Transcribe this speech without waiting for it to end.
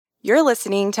You're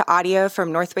listening to audio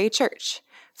from Northway Church.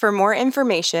 For more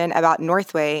information about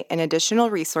Northway and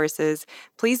additional resources,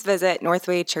 please visit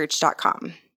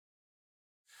northwaychurch.com.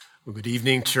 Well, good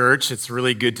evening, church. It's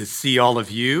really good to see all of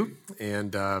you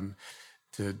and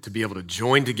to be able to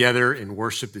join together in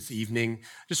worship this evening.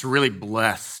 Just really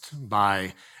blessed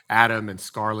by Adam and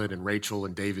Scarlett and Rachel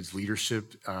and David's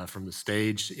leadership from the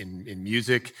stage in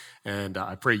music. And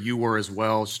I pray you were as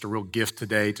well. It's just a real gift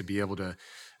today to be able to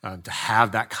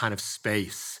have that kind of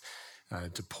space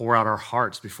to pour out our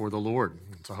hearts before the Lord.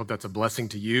 So I hope that's a blessing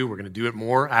to you. We're going to do it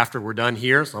more after we're done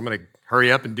here. So I'm going to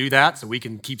hurry up and do that so we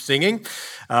can keep singing.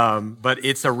 But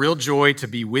it's a real joy to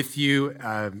be with you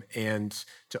and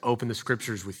to open the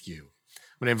scriptures with you.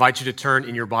 I'm going to invite you to turn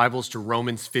in your Bibles to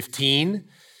Romans 15.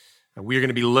 We are going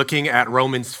to be looking at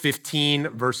Romans 15,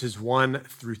 verses 1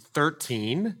 through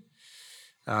 13.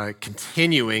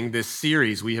 Continuing this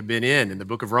series we have been in the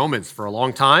book of Romans for a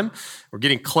long time. We're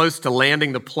getting close to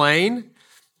landing the plane.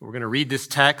 We're going to read this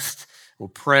text, we'll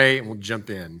pray, and we'll jump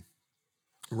in.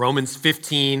 Romans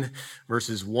 15,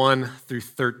 verses 1 through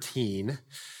 13.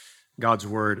 God's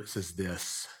word says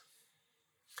this: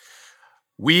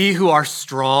 "We who are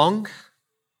strong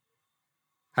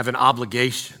have an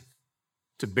obligation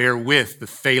to bear with the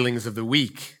failings of the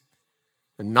weak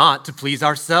and not to please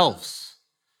ourselves.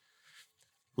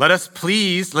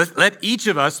 Let each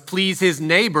of us please his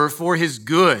neighbor for his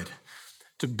good,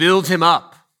 to build him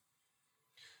up.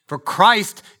 For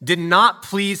Christ did not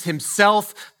please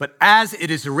himself, but as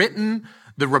it is written,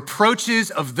 the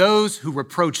reproaches of those who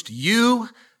reproached you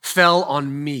fell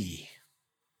on me.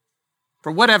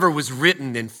 For whatever was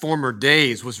written in former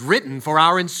days was written for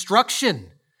our instruction,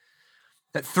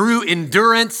 that through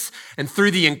endurance and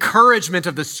through the encouragement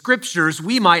of the scriptures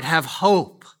we might have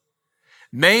hope.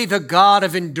 May the God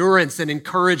of endurance and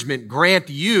encouragement grant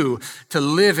you to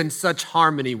live in such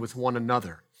harmony with one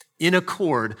another, in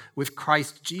accord with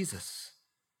Christ Jesus.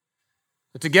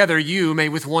 That together you may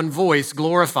with one voice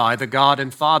glorify the God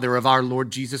and Father of our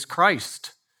Lord Jesus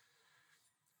Christ.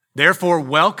 Therefore,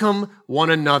 welcome one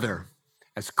another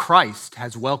as Christ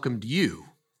has welcomed you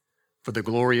for the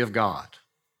glory of God.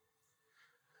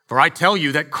 For I tell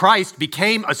you that Christ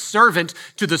became a servant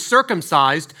to the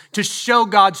circumcised to show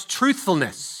God's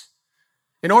truthfulness,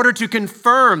 in order to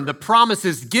confirm the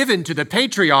promises given to the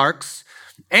patriarchs,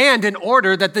 and in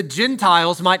order that the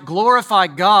Gentiles might glorify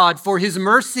God for his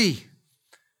mercy.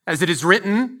 As it is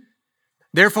written,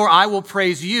 therefore I will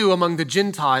praise you among the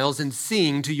Gentiles and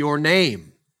sing to your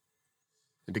name.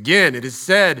 And again it is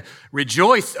said,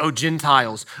 rejoice, O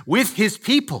Gentiles, with his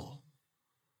people.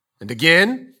 And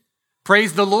again,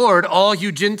 praise the Lord, all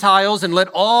you Gentiles, and let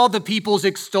all the peoples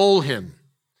extol him.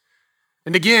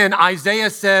 And again,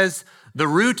 Isaiah says, the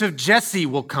root of Jesse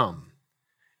will come,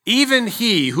 even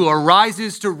he who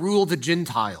arises to rule the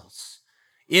Gentiles.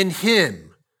 In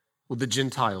him will the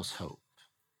Gentiles hope.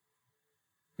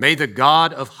 May the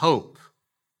God of hope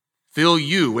fill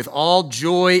you with all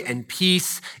joy and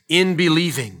peace in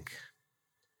believing,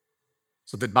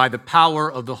 so that by the power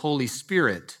of the Holy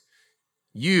Spirit,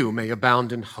 you may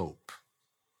abound in hope.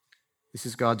 This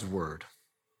is God's word.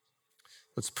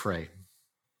 Let's pray.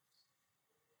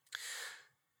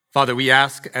 Father, we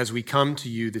ask as we come to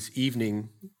you this evening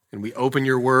and we open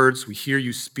your words, we hear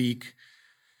you speak,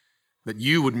 that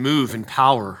you would move in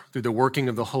power through the working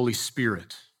of the Holy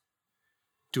Spirit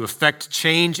to effect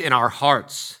change in our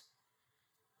hearts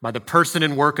by the person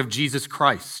and work of Jesus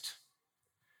Christ,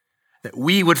 that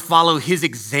we would follow his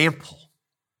example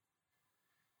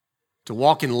to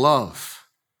walk in love,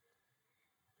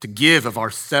 to give of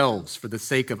ourselves for the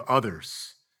sake of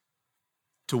others,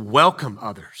 to welcome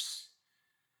others,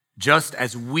 just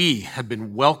as we have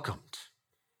been welcomed.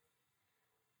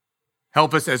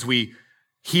 Help us as we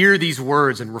hear these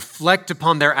words and reflect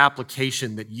upon their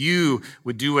application, that you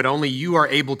would do what only you are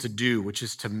able to do, which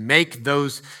is to make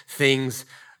those things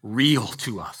real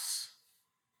to us.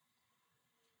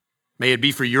 May it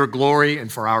be for your glory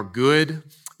and for our good.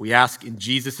 We ask in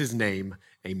Jesus' name,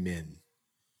 amen.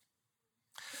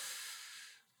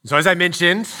 So as I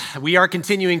mentioned, we are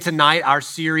continuing tonight our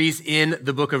series in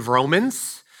the book of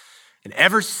Romans. And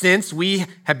ever since we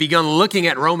have begun looking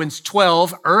at Romans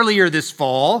 12 earlier this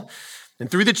fall, and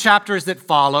through the chapters that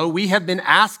follow, we have been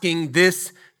asking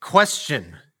this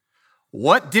question: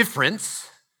 what difference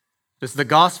does the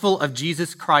gospel of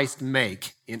Jesus Christ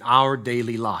make in our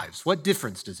daily lives? What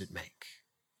difference does it make?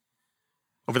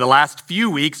 Over the last few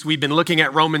weeks, we've been looking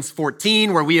at Romans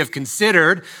 14, where we have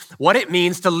considered what it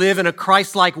means to live in a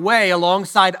Christ-like way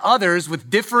alongside others with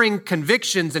differing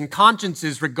convictions and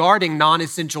consciences regarding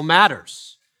non-essential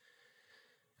matters.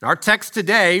 Our text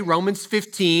today, Romans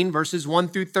 15, verses 1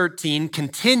 through 13,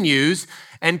 continues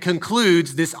and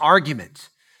concludes this argument.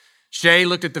 Shay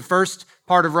looked at the first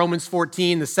part of Romans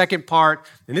 14, the second part,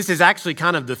 and this is actually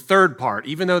kind of the third part.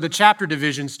 Even though the chapter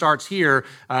division starts here,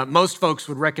 most folks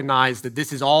would recognize that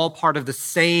this is all part of the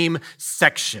same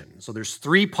section. So there's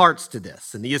three parts to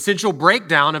this, and the essential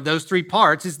breakdown of those three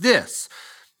parts is this.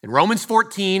 In Romans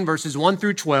 14, verses 1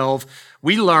 through 12,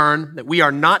 we learn that we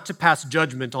are not to pass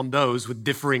judgment on those with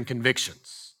differing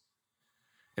convictions.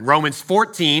 In Romans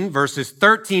 14, verses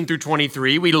 13 through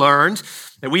 23, we learned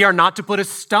that we are not to put a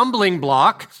stumbling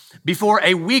block before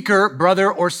a weaker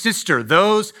brother or sister,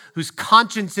 those whose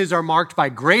consciences are marked by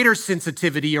greater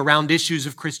sensitivity around issues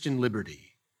of Christian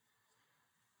liberty.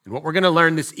 And what we're going to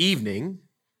learn this evening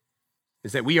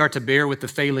is that we are to bear with the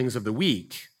failings of the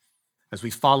weak as we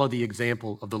follow the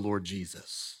example of the Lord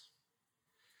Jesus.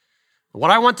 What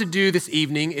I want to do this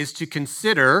evening is to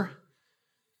consider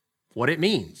what it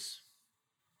means.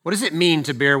 What does it mean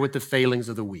to bear with the failings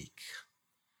of the weak?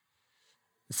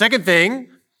 The second thing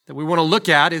that we want to look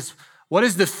at is what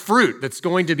is the fruit that's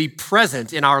going to be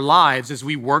present in our lives as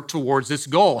we work towards this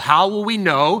goal? How will we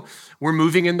know we're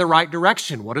moving in the right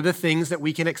direction? What are the things that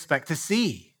we can expect to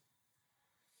see?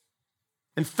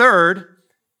 And third,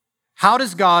 how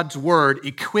does God's word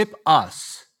equip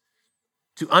us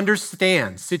to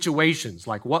understand situations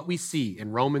like what we see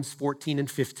in Romans 14 and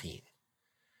 15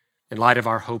 in light of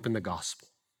our hope in the gospel?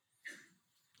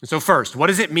 And so first, what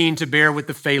does it mean to bear with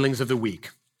the failings of the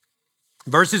weak?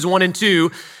 Verses 1 and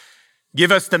 2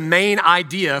 give us the main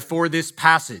idea for this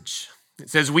passage. It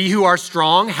says, we who are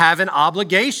strong have an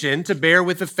obligation to bear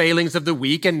with the failings of the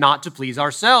weak and not to please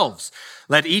ourselves.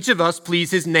 Let each of us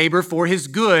please his neighbor for his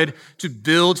good, to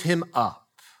build him up.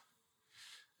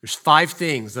 There's 5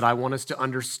 things that I want us to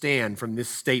understand from this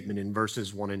statement in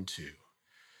verses 1 and 2.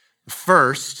 The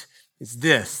first is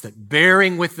this, that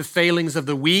bearing with the failings of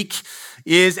the weak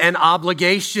is an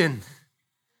obligation.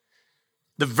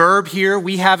 The verb here,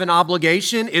 we have an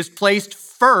obligation, is placed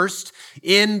first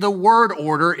in the word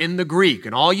order in the Greek.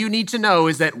 And all you need to know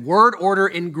is that word order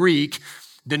in Greek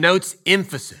denotes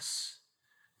emphasis.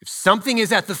 If something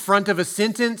is at the front of a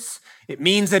sentence, it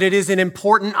means that it is an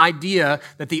important idea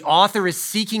that the author is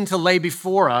seeking to lay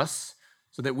before us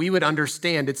so that we would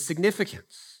understand its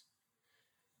significance.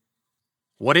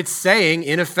 What it's saying,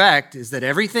 in effect, is that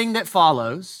everything that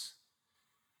follows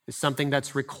is something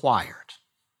that's required.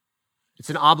 It's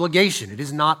an obligation. It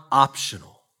is not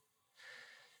optional.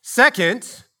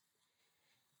 Second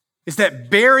is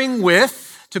that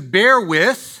to bear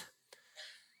with,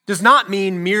 does not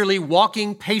mean merely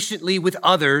walking patiently with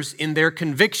others in their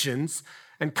convictions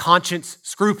and conscience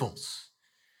scruples.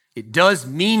 It does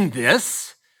mean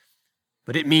this,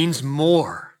 but it means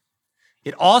more.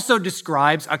 It also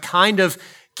describes a kind of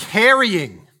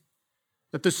carrying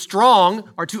that the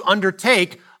strong are to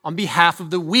undertake on behalf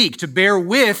of the weak. To bear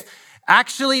with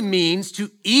actually means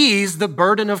to ease the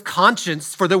burden of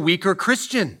conscience for the weaker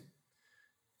Christian,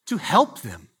 to help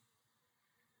them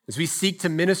as we seek to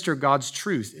minister God's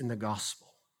truth in the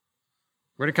gospel.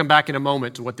 We're going to come back in a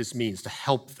moment to what this means, to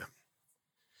help them.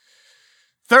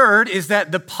 Third is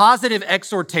that the positive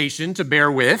exhortation to bear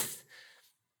with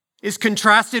is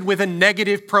contrasted with a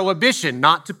negative prohibition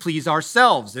not to please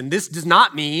ourselves. And this does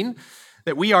not mean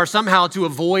that we are somehow to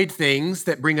avoid things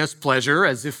that bring us pleasure,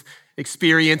 as if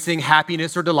experiencing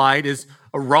happiness or delight is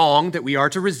a wrong that we are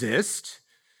to resist.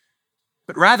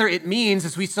 But rather it means,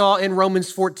 as we saw in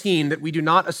Romans 14, that we do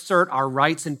not assert our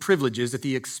rights and privileges at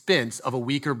the expense of a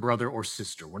weaker brother or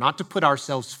sister. We're not to put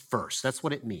ourselves first. That's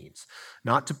what it means,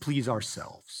 not to please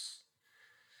ourselves.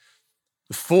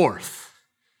 The fourth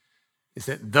is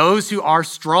that those who are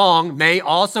strong may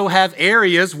also have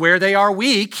areas where they are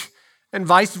weak, and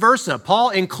vice versa. Paul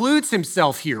includes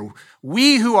himself here.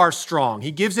 We who are strong,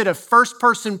 he gives it a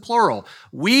first-person plural.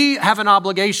 We have an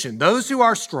obligation, those who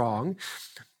are strong.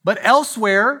 But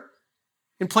elsewhere,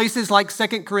 in places like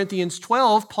 2 Corinthians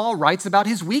 12, Paul writes about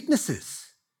his weaknesses.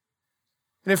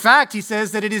 And in fact, he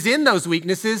says that it is in those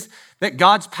weaknesses that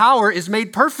God's power is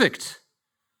made perfect.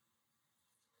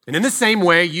 And in the same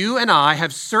way, you and I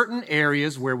have certain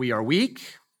areas where we are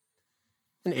weak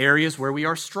and areas where we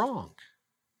are strong.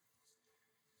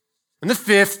 And the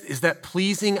fifth is that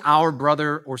pleasing our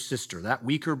brother or sister, that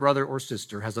weaker brother or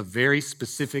sister, has a very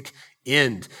specific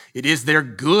end. It is their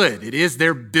good. It is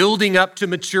their building up to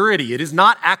maturity. It is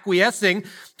not acquiescing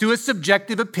to a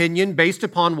subjective opinion based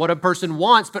upon what a person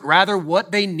wants, but rather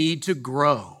what they need to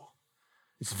grow.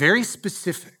 It's very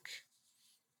specific.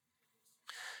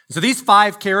 So these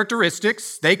 5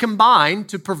 characteristics, they combine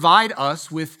to provide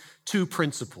us with 2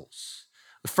 principles.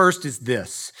 The first is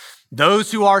this: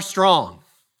 those who are strong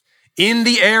in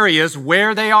the areas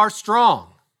where they are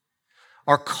strong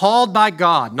are called by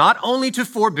God not only to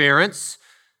forbearance,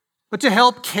 but to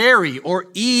help carry or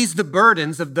ease the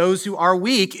burdens of those who are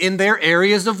weak in their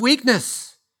areas of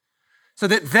weakness, so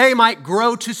that they might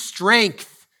grow to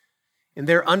strength in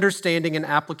their understanding and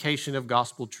application of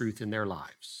gospel truth in their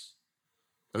lives.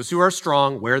 Those who are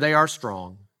strong where they are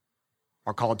strong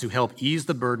are called to help ease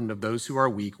the burden of those who are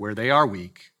weak where they are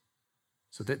weak,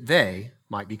 so that they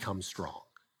might become strong.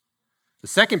 The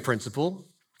second principle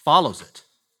follows it.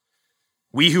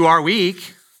 We who are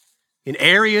weak in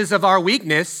areas of our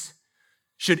weakness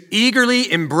should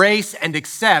eagerly embrace and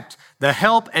accept the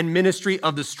help and ministry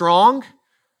of the strong,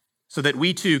 so that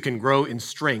we too can grow in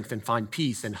strength and find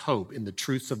peace and hope in the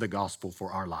truths of the gospel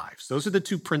for our lives. Those are the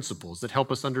two principles that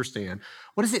help us understand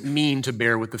what does it mean to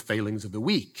bear with the failings of the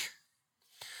weak.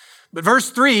 But verse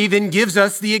 3 then gives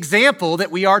us the example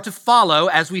that we are to follow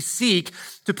as we seek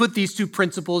to put these two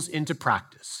principles into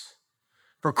practice.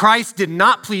 For Christ did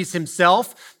not please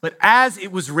himself, but as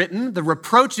it was written, the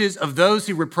reproaches of those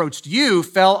who reproached you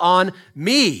fell on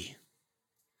me.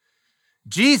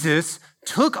 Jesus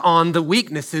took on the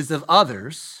weaknesses of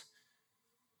others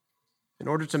in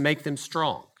order to make them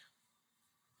strong.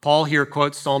 Paul here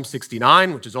quotes Psalm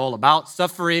 69, which is all about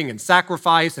suffering and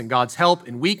sacrifice and God's help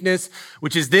in weakness,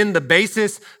 which is then the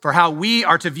basis for how we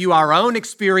are to view our own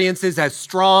experiences as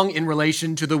strong in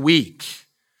relation to the weak.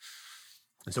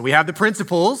 And so we have the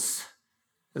principles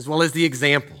as well as the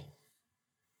example.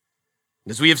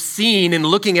 As we have seen in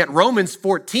looking at Romans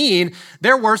 14,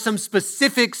 there were some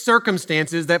specific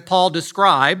circumstances that Paul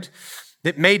described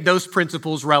that made those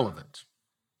principles relevant.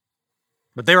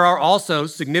 But there are also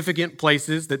significant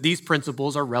places that these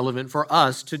principles are relevant for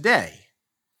us today.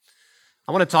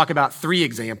 I want to talk about 3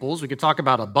 examples. We could talk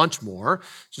about a bunch more,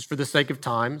 just for the sake of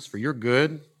time, for your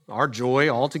good, our joy,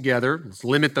 all together. Let's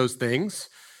limit those things.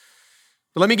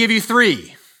 But let me give you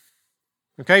 3.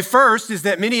 Okay, first is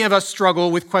that many of us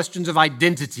struggle with questions of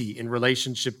identity in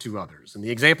relationship to others. And the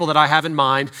example that I have in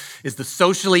mind is the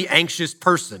socially anxious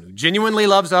person who genuinely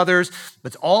loves others,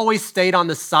 but's always stayed on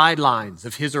the sidelines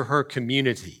of his or her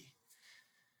community.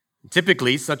 And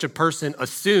typically, such a person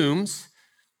assumes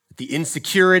that the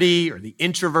insecurity or the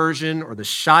introversion or the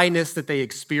shyness that they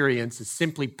experience is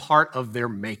simply part of their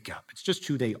makeup. It's just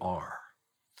who they are.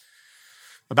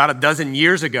 About a dozen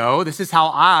years ago, this is how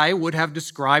I would have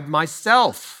described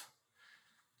myself.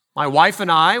 My wife and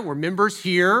I were members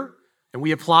here, and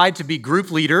we applied to be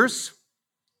group leaders.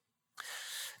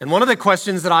 And one of the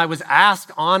questions that I was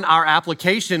asked on our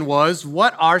application was,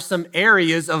 what are some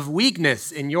areas of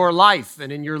weakness in your life and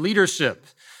in your leadership?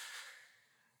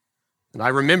 And I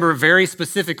remember very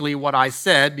specifically what I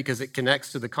said because it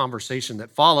connects to the conversation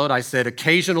that followed. I said,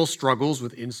 occasional struggles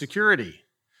with insecurity.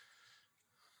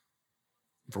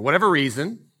 For whatever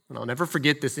reason, and I'll never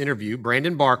forget this interview,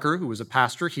 Brandon Barker, who was a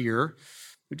pastor here,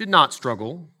 who did not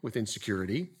struggle with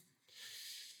insecurity,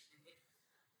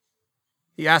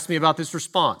 he asked me about this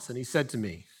response, and he said to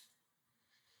me,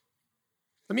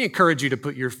 let me encourage you to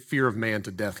put your fear of man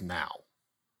to death now,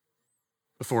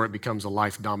 before it becomes a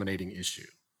life-dominating issue.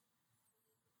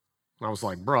 And I was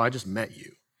like, bro, I just met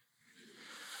you.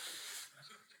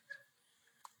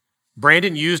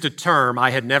 Brandon used a term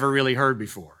I had never really heard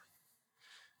before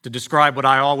to describe what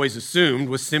I always assumed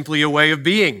was simply a way of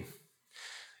being.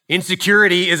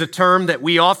 Insecurity is a term that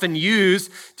we often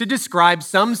use to describe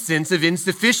some sense of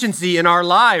insufficiency in our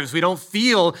lives. We don't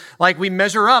feel like we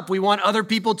measure up. We want other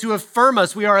people to affirm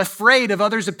us. We are afraid of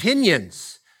others'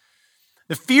 opinions.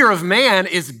 The fear of man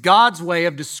is God's way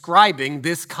of describing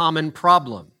this common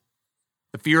problem.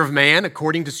 The fear of man,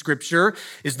 according to Scripture,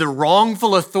 is the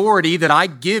wrongful authority that I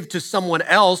give to someone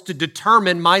else to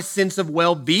determine my sense of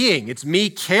well-being. It's me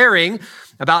caring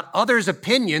about others'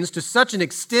 opinions to such an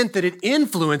extent that it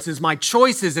influences my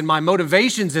choices and my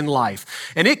motivations in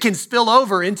life. And it can spill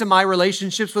over into my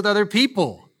relationships with other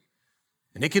people.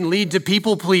 And it can lead to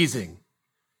people-pleasing,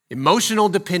 emotional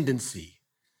dependency,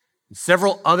 and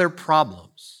several other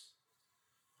problems.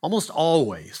 Almost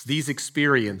always, these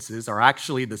experiences are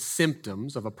actually the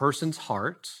symptoms of a person's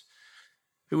heart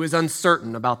who is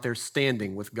uncertain about their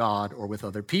standing with God or with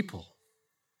other people,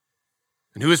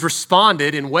 and who has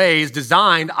responded in ways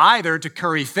designed either to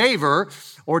curry favor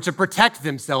or to protect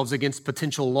themselves against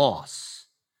potential loss.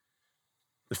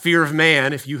 The fear of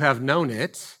man, if you have known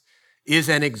it, is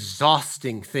an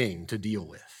exhausting thing to deal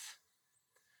with.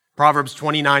 Proverbs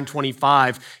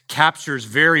 29:25 captures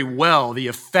very well the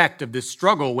effect of this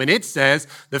struggle when it says,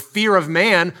 the fear of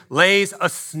man lays a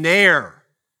snare.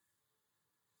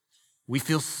 We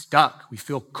feel stuck. We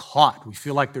feel caught. We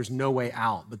feel like there's no way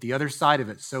out. But the other side of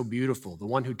it's so beautiful. The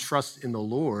one who trusts in the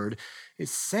Lord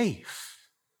is safe.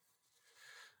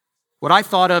 What I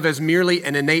thought of as merely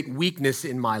an innate weakness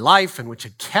in my life and which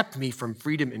had kept me from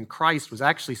freedom in Christ was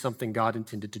actually something God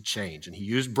intended to change. And he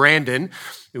used Brandon,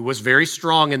 who was very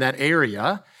strong in that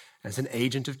area, as an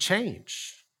agent of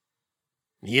change.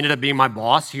 He ended up being my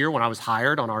boss here when I was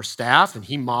hired on our staff, and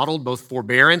he modeled both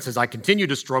forbearance as I continued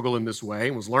to struggle in this way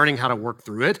and was learning how to work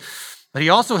through it. But he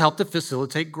also helped to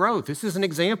facilitate growth. This is an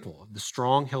example of the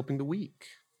strong helping the weak.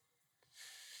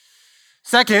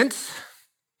 Second,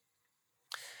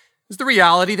 is the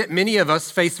reality that many of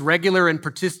us face regular and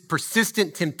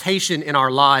persistent temptation in our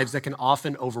lives that can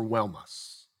often overwhelm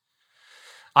us.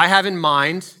 I have in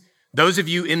mind those of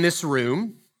you in this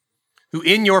room who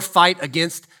in your fight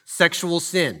against sexual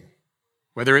sin,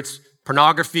 whether it's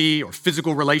pornography or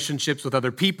physical relationships with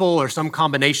other people or some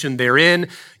combination therein,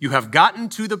 you have gotten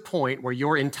to the point where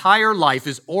your entire life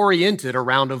is oriented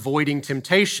around avoiding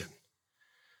temptation.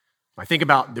 I think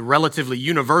about the relatively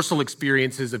universal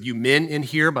experiences of you men in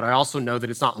here, but I also know that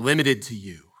it's not limited to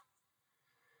you.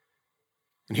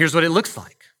 And here's what it looks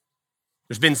like.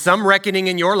 There's been some reckoning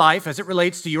in your life as it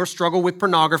relates to your struggle with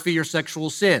pornography or sexual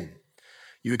sin.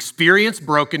 You experience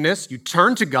brokenness, you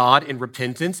turn to God in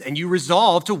repentance, and you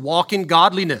resolve to walk in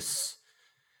godliness.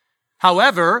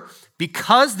 However,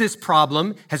 because this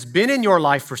problem has been in your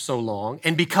life for so long,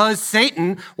 and because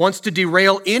Satan wants to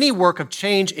derail any work of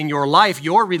change in your life,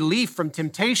 your relief from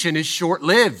temptation is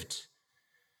short-lived.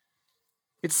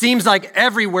 It seems like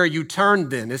everywhere you turn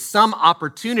then is some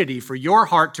opportunity for your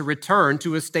heart to return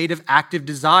to a state of active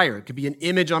desire. It could be an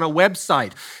image on a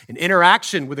website, an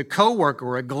interaction with a coworker,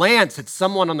 or a glance at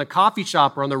someone on the coffee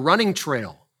shop or on the running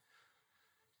trail.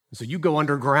 And so you go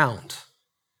underground.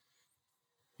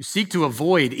 You seek to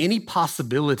avoid any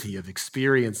possibility of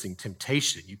experiencing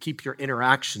temptation. You keep your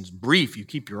interactions brief. You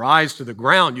keep your eyes to the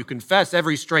ground. You confess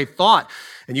every stray thought.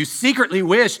 And you secretly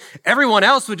wish everyone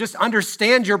else would just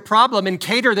understand your problem and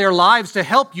cater their lives to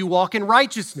help you walk in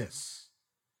righteousness.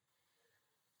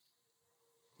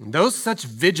 And though such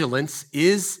vigilance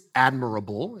is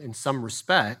admirable in some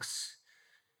respects,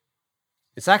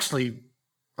 it's actually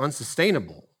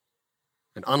unsustainable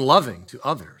and unloving to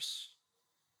others,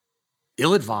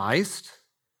 ill-advised,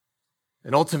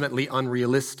 and ultimately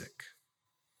unrealistic.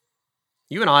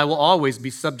 You and I will always be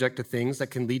subject to things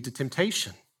that can lead to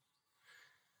temptation.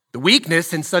 The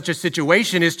weakness in such a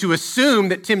situation is to assume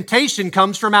that temptation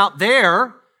comes from out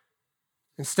there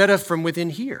instead of from within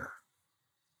here.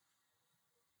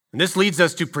 And this leads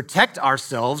us to protect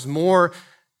ourselves more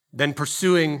than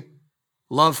pursuing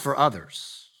love for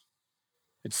others.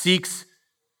 It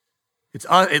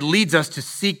leads us to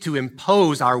seek to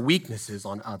impose our weaknesses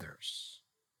on others.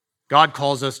 God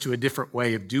calls us to a different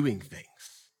way of doing things.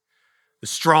 The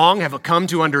strong have come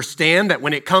to understand that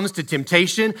when it comes to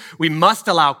temptation, we must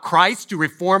allow Christ to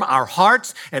reform our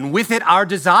hearts and with it our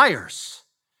desires.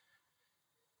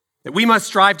 That we must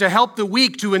strive to help the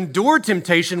weak to endure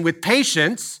temptation with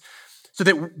patience so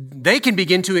that they can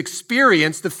begin to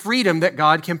experience the freedom that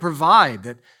God can provide,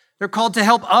 that they're called to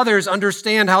help others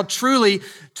understand how truly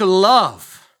to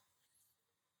love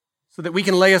so that we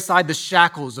can lay aside the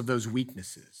shackles of those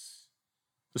weaknesses.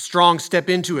 The strong step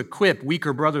in to equip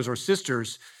weaker brothers or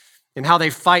sisters in how they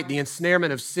fight the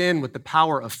ensnarement of sin with the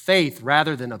power of faith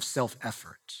rather than of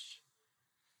self-effort.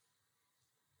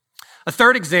 A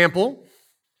third example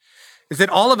is that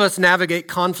all of us navigate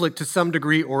conflict to some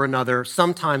degree or another,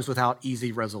 sometimes without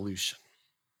easy resolution.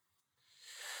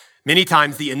 Many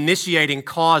times the initiating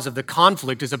cause of the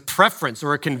conflict is a preference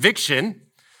or a conviction,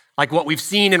 like what we've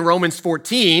seen in Romans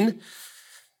 14,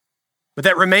 but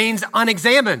that remains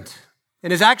unexamined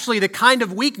and is actually the kind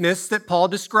of weakness that Paul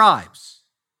describes.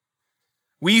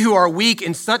 We who are weak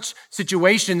in such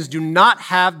situations do not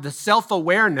have the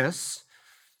self-awareness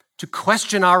to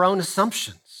question our own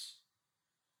assumptions.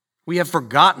 We have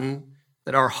forgotten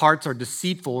that our hearts are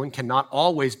deceitful and cannot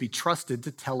always be trusted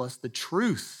to tell us the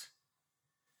truth.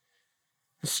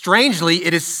 Strangely,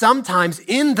 it is sometimes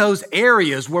in those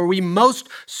areas where we most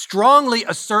strongly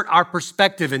assert our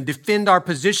perspective and defend our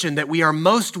position that we are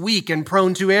most weak and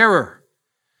prone to error.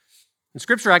 And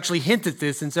Scripture actually hints at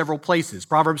this in several places.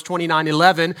 Proverbs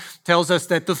 29:11 tells us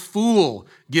that the fool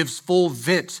gives full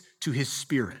vent to his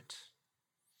spirit.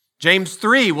 James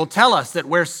 3 will tell us that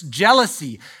where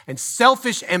jealousy and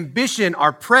selfish ambition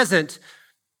are present,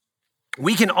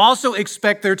 we can also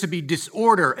expect there to be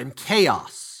disorder and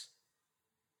chaos.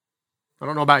 I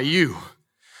don't know about you,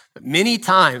 but many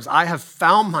times I have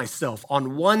found myself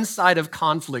on one side of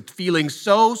conflict feeling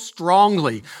so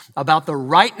strongly about the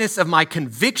rightness of my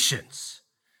convictions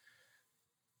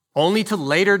only to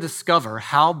later discover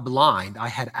how blind I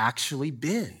had actually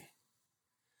been.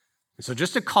 And so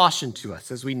just a caution to us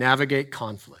as we navigate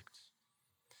conflict.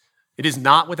 It is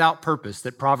not without purpose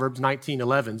that Proverbs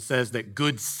 19:11 says that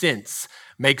good sense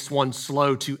makes one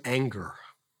slow to anger.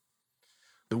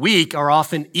 The weak are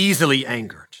often easily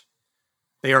angered.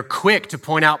 They are quick to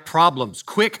point out problems,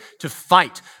 quick to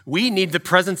fight. We need the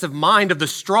presence of mind of the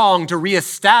strong to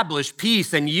reestablish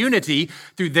peace and unity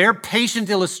through their patient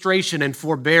illustration and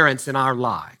forbearance in our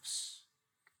lives.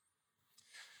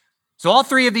 So all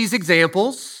three of these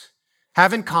examples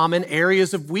have in common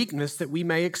areas of weakness that we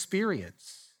may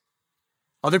experience.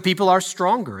 Other people are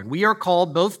stronger, and we are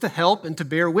called both to help and to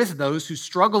bear with those who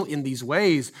struggle in these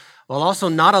ways, while also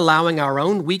not allowing our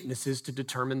own weaknesses to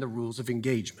determine the rules of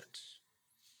engagement.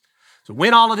 So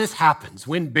when all of this happens,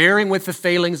 when bearing with the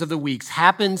failings of the weak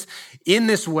happens in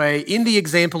this way, in the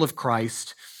example of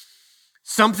Christ,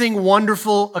 something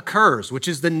wonderful occurs, which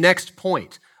is the next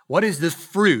point. What is the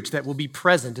fruit that will be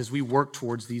present as we work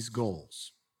towards these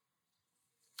goals?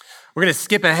 We're going to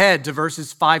skip ahead to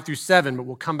verses 5 through 7, but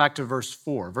we'll come back to verse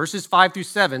 4. Verses 5 through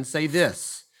 7 say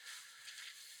this: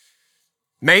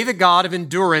 May the God of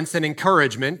endurance and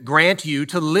encouragement grant you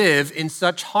to live in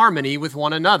such harmony with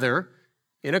one another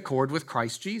in accord with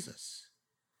Christ Jesus,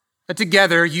 that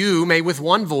together you may with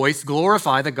one voice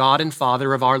glorify the God and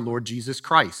Father of our Lord Jesus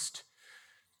Christ.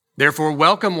 Therefore,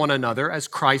 welcome one another as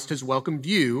Christ has welcomed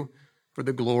you for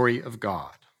the glory of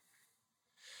God.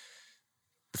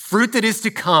 The fruit that is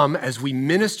to come as we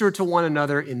minister to one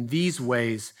another in these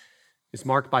ways is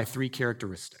marked by three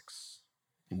characteristics: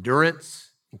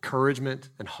 endurance, encouragement,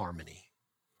 and harmony.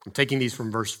 I'm taking these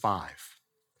from verse 5.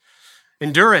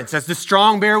 Endurance, as the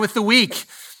strong bear with the weak,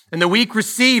 and the weak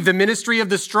receive the ministry of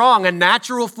the strong, a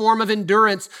natural form of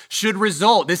endurance should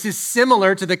result. This is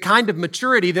similar to the kind of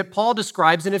maturity that Paul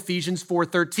describes in Ephesians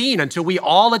 4:13, until we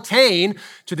all attain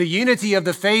to the unity of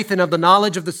the faith and of the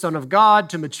knowledge of the Son of God,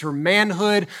 to mature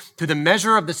manhood, to the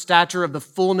measure of the stature of the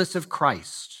fullness of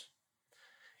Christ.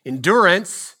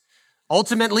 Endurance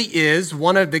ultimately is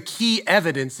one of the key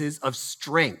evidences of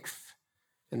strength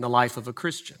in the life of a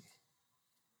Christian.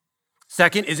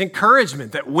 Second is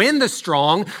encouragement, that when the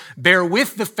strong bear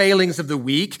with the failings of the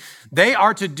weak, they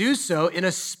are to do so in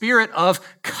a spirit of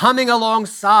coming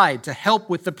alongside to help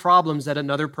with the problems that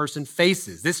another person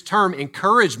faces. This term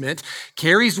encouragement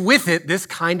carries with it this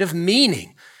kind of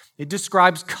meaning. It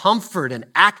describes comfort and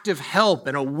active help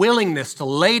and a willingness to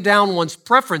lay down one's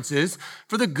preferences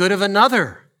for the good of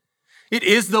another. It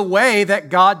is the way that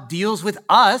God deals with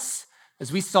us,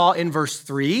 as we saw in verse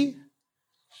 3,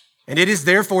 and it is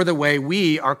therefore the way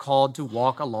we are called to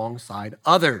walk alongside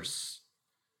others.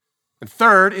 And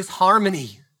third is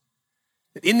harmony.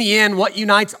 In the end, what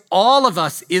unites all of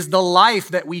us is the life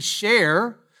that we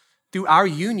share through our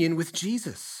union with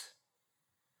Jesus.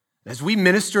 As we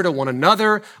minister to one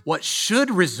another, what should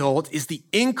result is the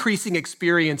increasing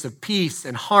experience of peace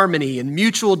and harmony and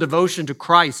mutual devotion to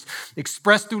Christ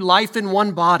expressed through life in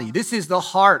one body. This is the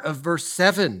heart of verse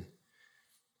 7.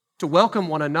 To welcome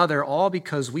one another, all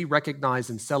because we recognize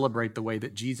and celebrate the way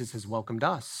that Jesus has welcomed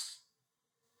us.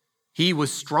 He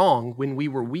was strong when we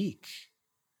were weak,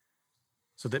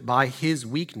 so that by his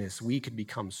weakness we could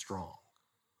become strong.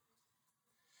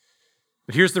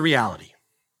 But here's the reality.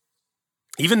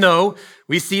 Even though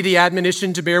we see the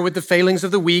admonition to bear with the failings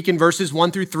of the weak in verses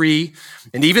 1 through 3,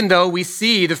 and even though we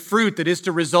see the fruit that is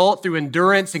to result through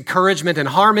endurance, encouragement, and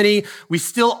harmony, we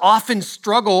still often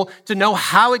struggle to know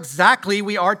how exactly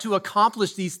we are to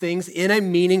accomplish these things in a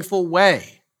meaningful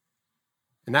way.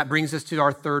 And that brings us to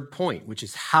our third point, which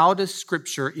is: how does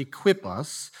Scripture equip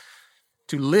us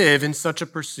to live in such a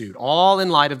pursuit, all in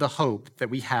light of the hope that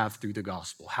we have through the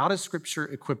gospel? How does Scripture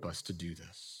equip us to do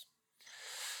this?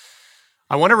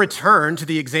 I want to return to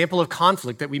the example of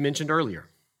conflict that we mentioned earlier.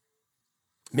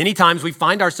 Many times we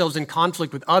find ourselves in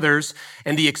conflict with others,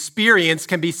 and the experience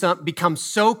can become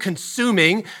so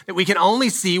consuming that we can only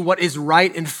see what is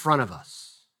right in front of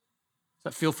us.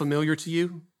 Does that feel familiar to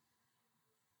you?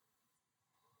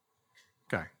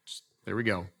 Okay, there we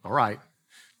go. All right.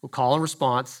 We'll call and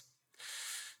response.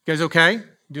 You guys okay?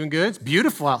 Doing good? It's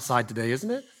beautiful outside today, isn't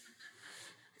it?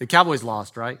 The Cowboys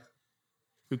lost, right?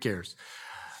 Who cares?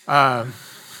 The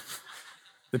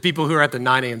people who are at the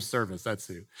 9 a.m. service, that's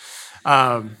who.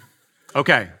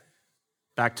 Okay,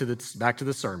 back to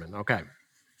the sermon. Okay.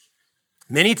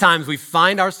 Many times we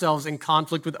find ourselves in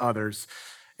conflict with others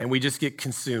and we just get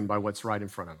consumed by what's right in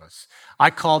front of us. I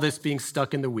call this being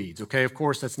stuck in the weeds, okay? Of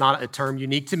course, that's not a term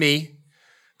unique to me,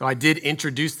 though I did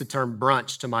introduce the term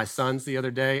brunch to my sons the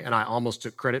other day and I almost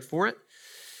took credit for it.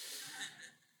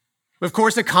 Of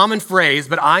course, a common phrase,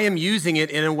 but I am using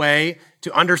it in a way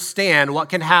to understand what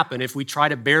can happen if we try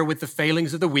to bear with the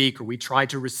failings of the weak or we try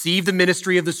to receive the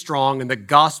ministry of the strong and the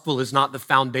gospel is not the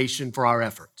foundation for our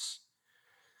efforts.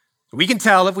 We can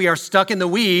tell if we are stuck in the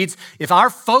weeds if our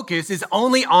focus is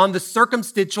only on the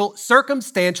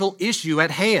circumstantial issue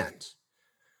at hand.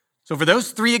 So for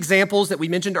those three examples that we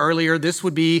mentioned earlier, this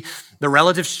would be the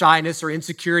relative shyness or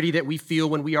insecurity that we feel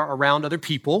when we are around other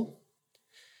people.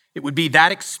 It would be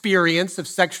that experience of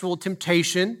sexual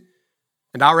temptation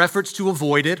and our efforts to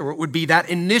avoid it, or it would be that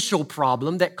initial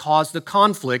problem that caused the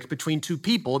conflict between two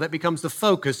people that becomes the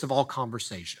focus of all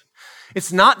conversation.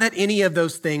 It's not that any of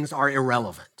those things are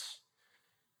irrelevant,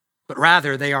 but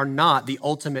rather they are not the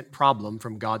ultimate problem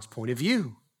from God's point of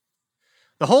view.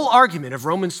 The whole argument of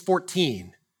Romans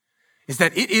 14 is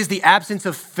that it is the absence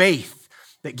of faith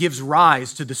that gives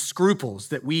rise to the scruples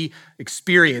that we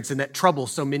experience and that trouble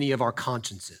so many of our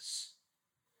consciences.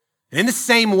 And in the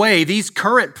same way, these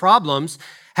current problems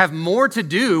have more to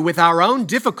do with our own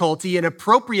difficulty in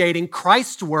appropriating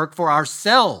Christ's work for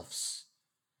ourselves,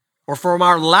 or from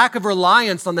our lack of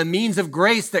reliance on the means of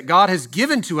grace that God has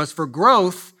given to us for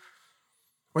growth,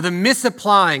 or the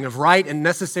misapplying of right and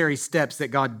necessary steps that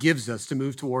God gives us to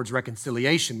move towards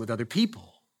reconciliation with other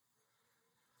people.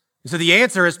 And so the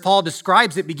answer, as Paul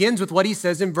describes it, begins with what he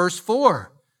says in verse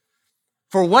 4.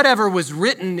 For whatever was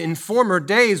written in former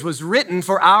days was written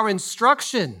for our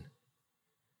instruction,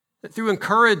 that through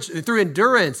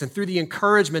endurance and through the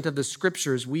encouragement of the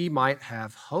scriptures, we might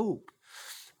have hope.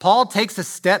 Paul takes a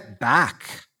step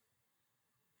back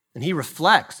and he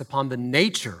reflects upon the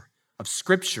nature of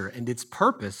scripture and its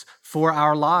purpose for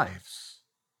our lives.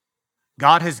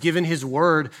 God has given his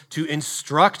word to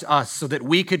instruct us so that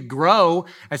we could grow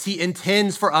as he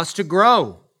intends for us to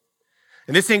grow.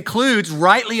 And this includes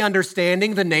rightly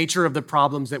understanding the nature of the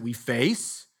problems that we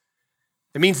face.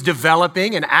 It means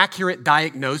developing an accurate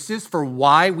diagnosis for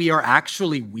why we are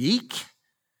actually weak.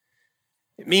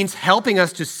 It means helping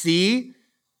us to see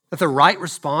that the right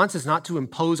response is not to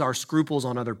impose our scruples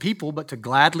on other people, but to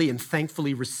gladly and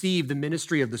thankfully receive the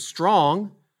ministry of the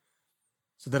strong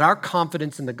so that our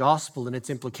confidence in the gospel and its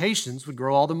implications would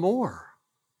grow all the more.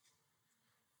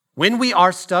 When we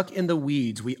are stuck in the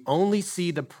weeds, we only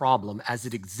see the problem as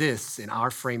it exists in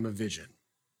our frame of vision.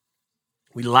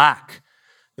 We lack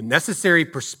the necessary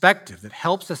perspective that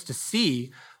helps us to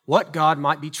see what God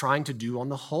might be trying to do on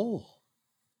the whole.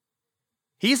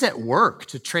 He's at work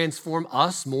to transform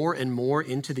us more and more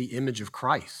into the image of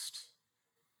Christ.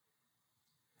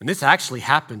 And this actually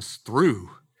happens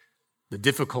through the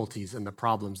difficulties and the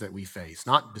problems that we face,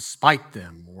 not despite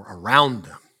them or around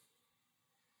them.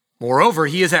 Moreover,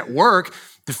 he is at work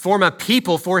to form a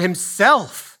people for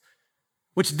himself,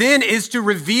 which then is to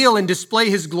reveal and display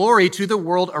his glory to the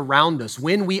world around us.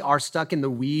 When we are stuck in the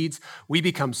weeds, we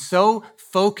become so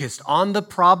focused on the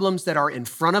problems that are in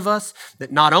front of us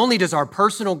that not only does our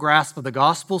personal grasp of the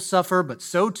gospel suffer, but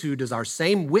so too does our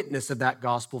same witness of that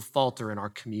gospel falter in our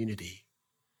community.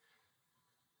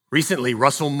 Recently,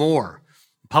 Russell Moore,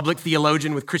 public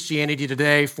theologian with Christianity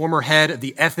Today, former head of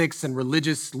the Ethics and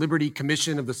Religious Liberty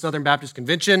Commission of the Southern Baptist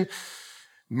Convention,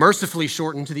 mercifully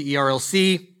shortened to the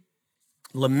ERLC,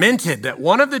 lamented that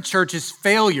one of the church's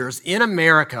failures in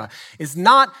America is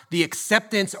not the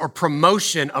acceptance or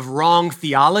promotion of wrong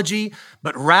theology,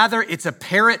 but rather its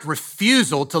apparent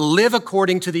refusal to live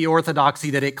according to the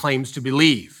orthodoxy that it claims to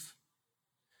believe.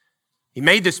 He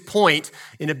made this point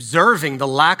in observing the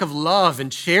lack of love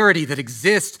and charity that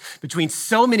exists between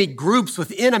so many groups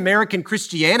within American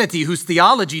Christianity whose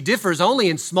theology differs only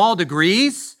in small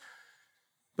degrees,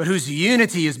 but whose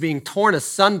unity is being torn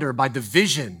asunder by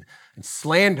division and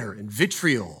slander and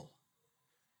vitriol.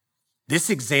 This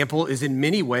example is in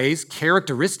many ways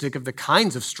characteristic of the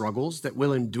kinds of struggles that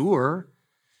will endure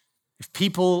if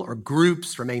people or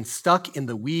groups remain stuck in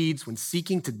the weeds when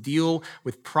seeking to deal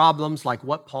with problems like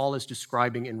what Paul is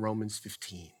describing in Romans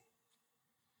 15.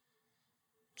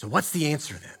 So what's the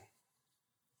answer then?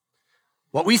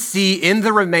 What we see in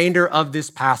the remainder of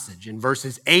this passage in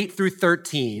verses 8 through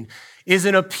 13 is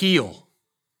an appeal.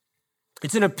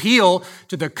 It's an appeal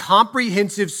to the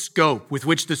comprehensive scope with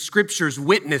which the scriptures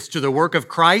witness to the work of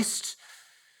Christ,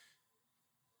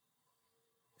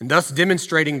 and thus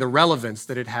demonstrating the relevance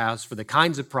that it has for the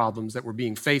kinds of problems that were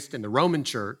being faced in the Roman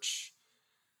church,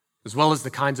 as well as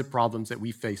the kinds of problems that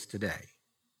we face today.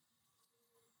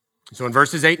 So in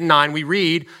verses 8 and 9, we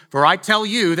read, "For I tell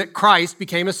you that Christ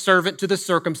became a servant to the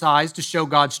circumcised to show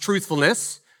God's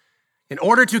truthfulness, in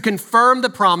order to confirm the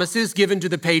promises given to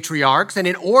the patriarchs and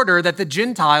in order that the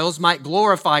Gentiles might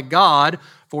glorify God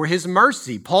for his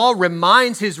mercy. Paul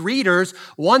reminds his readers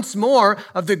once more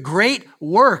of the great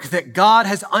work that God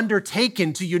has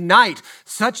undertaken to unite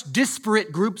such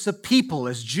disparate groups of people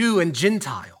as Jew and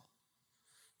Gentile.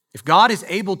 If God is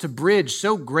able to bridge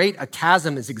so great a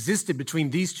chasm as existed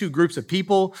between these two groups of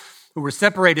people who were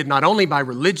separated not only by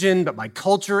religion, but by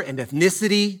culture and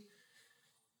ethnicity,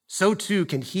 so too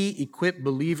can he equip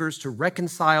believers to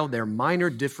reconcile their minor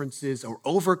differences or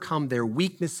overcome their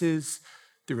weaknesses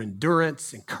through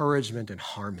endurance, encouragement, and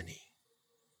harmony.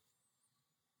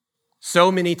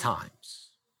 So many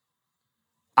times,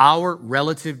 our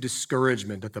relative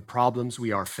discouragement at the problems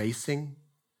we are facing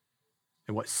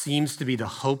and what seems to be the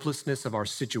hopelessness of our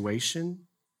situation,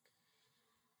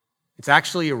 it's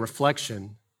actually a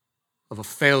reflection of a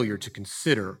failure to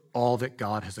consider all that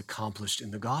God has accomplished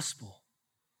in the gospel.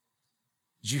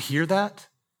 Did you hear that?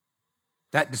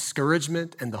 That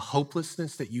discouragement and the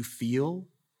hopelessness that you feel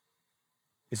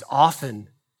is often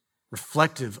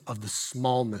reflective of the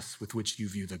smallness with which you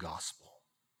view the gospel.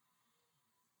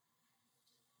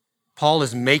 Paul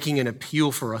is making an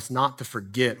appeal for us not to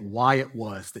forget why it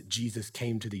was that Jesus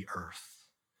came to the earth.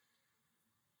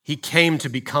 He came to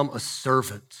become a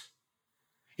servant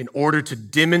in order to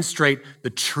demonstrate the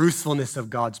truthfulness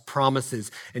of God's promises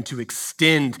and to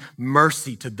extend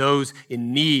mercy to those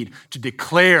in need, to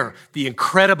declare the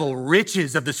incredible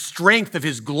riches of the strength of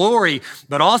his glory,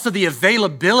 but also the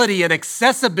availability and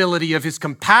accessibility of his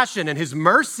compassion and his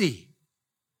mercy.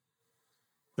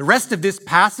 The rest of this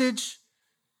passage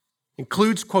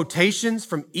includes quotations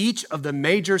from each of the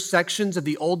major sections of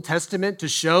the Old Testament to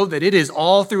show that it is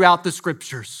all throughout the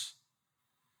scriptures.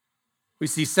 We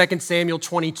see 2 Samuel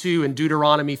 22 and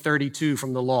Deuteronomy 32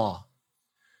 from the law.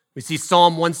 We see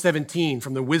Psalm 117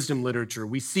 from the wisdom literature.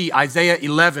 We see Isaiah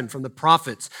 11 from the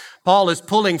prophets. Paul is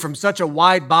pulling from such a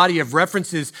wide body of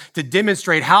references to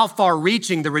demonstrate how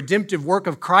far-reaching the redemptive work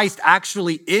of Christ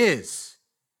actually is.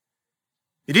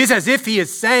 It is as if he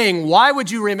is saying, why would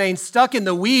you remain stuck in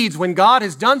the weeds when God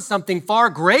has done something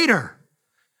far greater?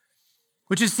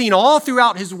 Which is seen all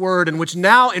throughout his word and which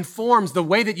now informs the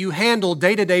way that you handle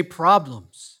day-to-day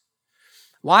problems.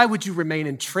 Why would you remain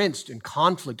entrenched in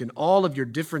conflict in all of your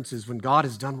differences when God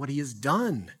has done what he has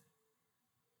done?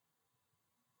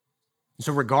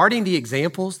 So regarding the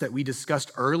examples that we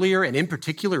discussed earlier, and in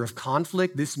particular of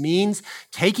conflict, this means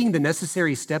taking the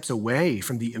necessary steps away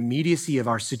from the immediacy of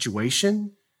our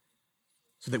situation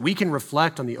so that we can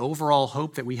reflect on the overall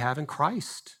hope that we have in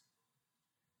Christ.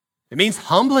 It means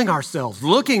humbling ourselves,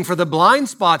 looking for the blind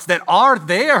spots that are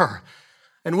there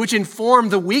and which inform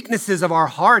the weaknesses of our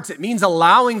hearts. It means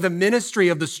allowing the ministry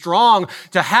of the strong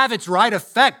to have its right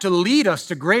effect, to lead us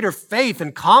to greater faith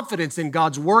and confidence in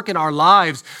God's work in our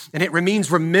lives. And it means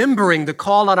remembering the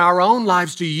call on our own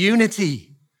lives to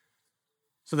unity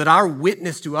so that our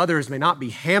witness to others may not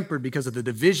be hampered because of the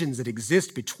divisions that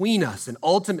exist between us and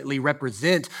ultimately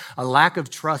represent a lack of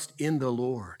trust in the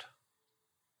Lord.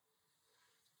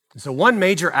 And so one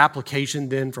major application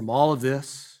then from all of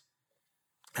this,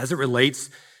 as it relates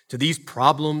to these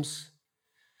problems,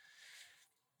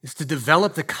 is to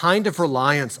develop the kind of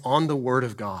reliance on the Word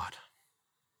of God,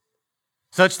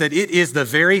 such that it is the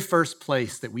very first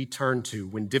place that we turn to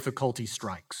when difficulty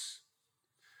strikes.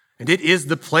 And it is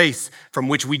the place from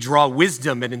which we draw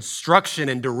wisdom and instruction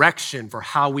and direction for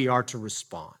how we are to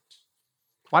respond.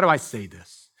 Why do I say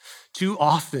this? Too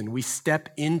often we step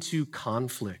into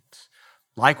conflict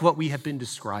like what we have been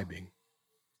describing.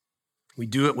 We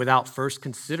do it without first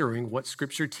considering what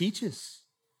Scripture teaches.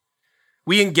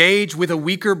 We engage with a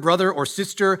weaker brother or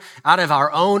sister out of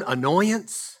our own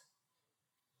annoyance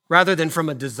rather than from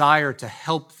a desire to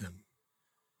help them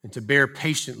and to bear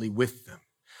patiently with them.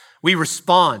 We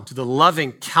respond to the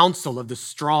loving counsel of the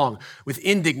strong with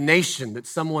indignation that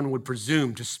someone would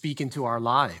presume to speak into our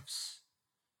lives.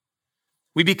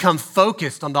 We become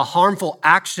focused on the harmful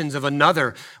actions of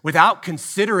another without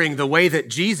considering the way that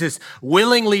Jesus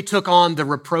willingly took on the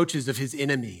reproaches of his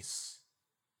enemies.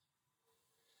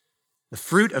 The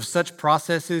fruit of such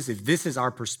processes, if this is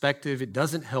our perspective, it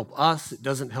doesn't help us, it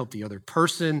doesn't help the other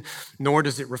person, nor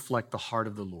does it reflect the heart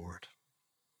of the Lord.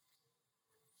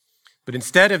 But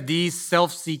instead of these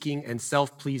self-seeking and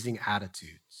self-pleasing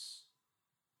attitudes,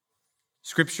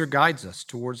 Scripture guides us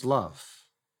towards love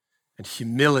and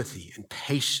humility and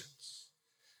patience.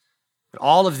 But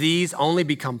all of these only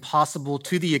become possible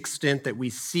to the extent that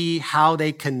we see how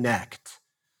they connect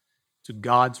to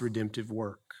God's redemptive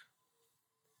work.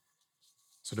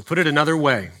 So to put it another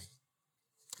way,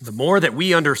 the more that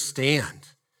we understand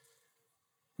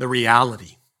the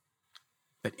reality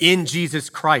that in Jesus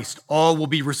Christ all will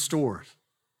be restored,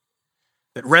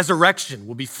 that resurrection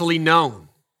will be fully known,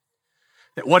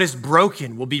 that what is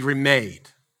broken will be remade,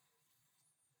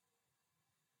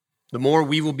 the more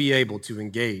we will be able to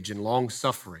engage in long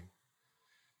suffering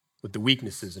with the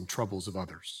weaknesses and troubles of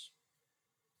others.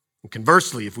 And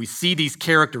conversely, if we see these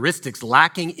characteristics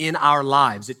lacking in our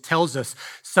lives, it tells us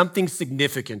something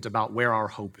significant about where our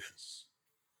hope is.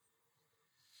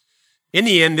 In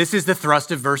the end, this is the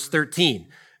thrust of verse 13.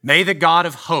 May the God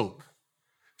of hope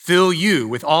fill you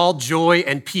with all joy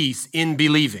and peace in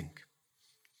believing,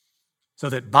 so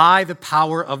that by the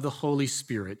power of the Holy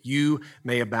Spirit, you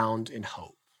may abound in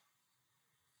hope.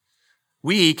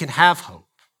 We can have hope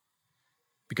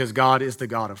because God is the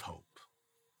God of hope.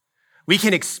 We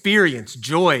can experience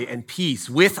joy and peace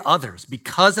with others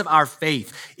because of our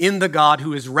faith in the God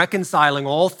who is reconciling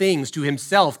all things to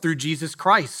himself through Jesus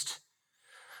Christ.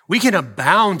 We can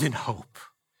abound in hope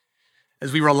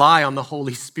as we rely on the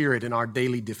Holy Spirit in our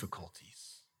daily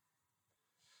difficulties.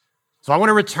 So I want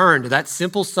to return to that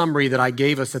simple summary that I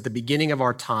gave us at the beginning of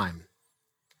our time.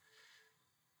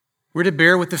 We're to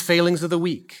bear with the failings of the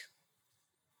weak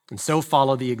and so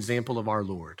follow the example of our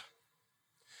Lord.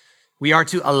 We are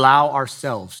to allow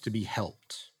ourselves to be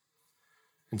helped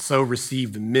and so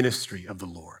receive the ministry of the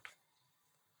Lord.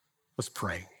 Let's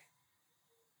pray.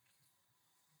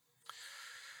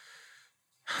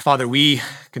 Father, we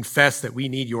confess that we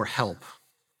need your help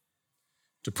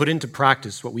to put into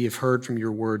practice what we have heard from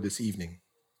your word this evening.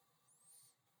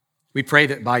 We pray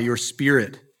that by your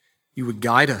Spirit, you would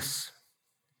guide us.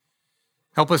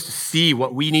 Help us to see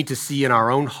what we need to see in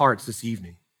our own hearts this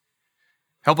evening.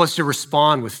 Help us to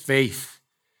respond with faith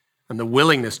and the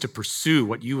willingness to pursue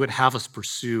what you would have us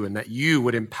pursue, and that you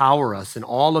would empower us in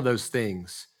all of those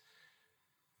things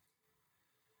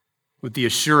with the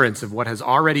assurance of what has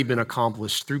already been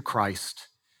accomplished through Christ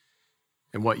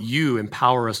and what you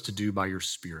empower us to do by your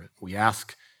Spirit. We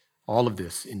ask all of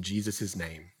this in Jesus'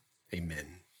 name. Amen.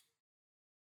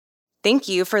 Thank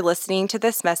you for listening to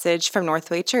this message from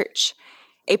Northway Church.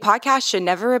 A podcast should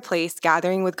never replace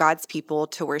gathering with God's people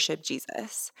to worship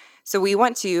Jesus. So we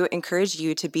want to encourage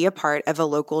you to be a part of a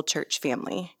local church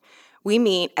family. We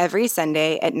meet every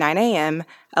Sunday at 9 a.m.,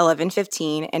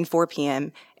 11:15, and 4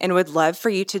 p.m., and would love for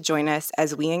you to join us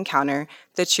as we encounter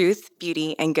the truth,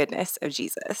 beauty, and goodness of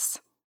Jesus.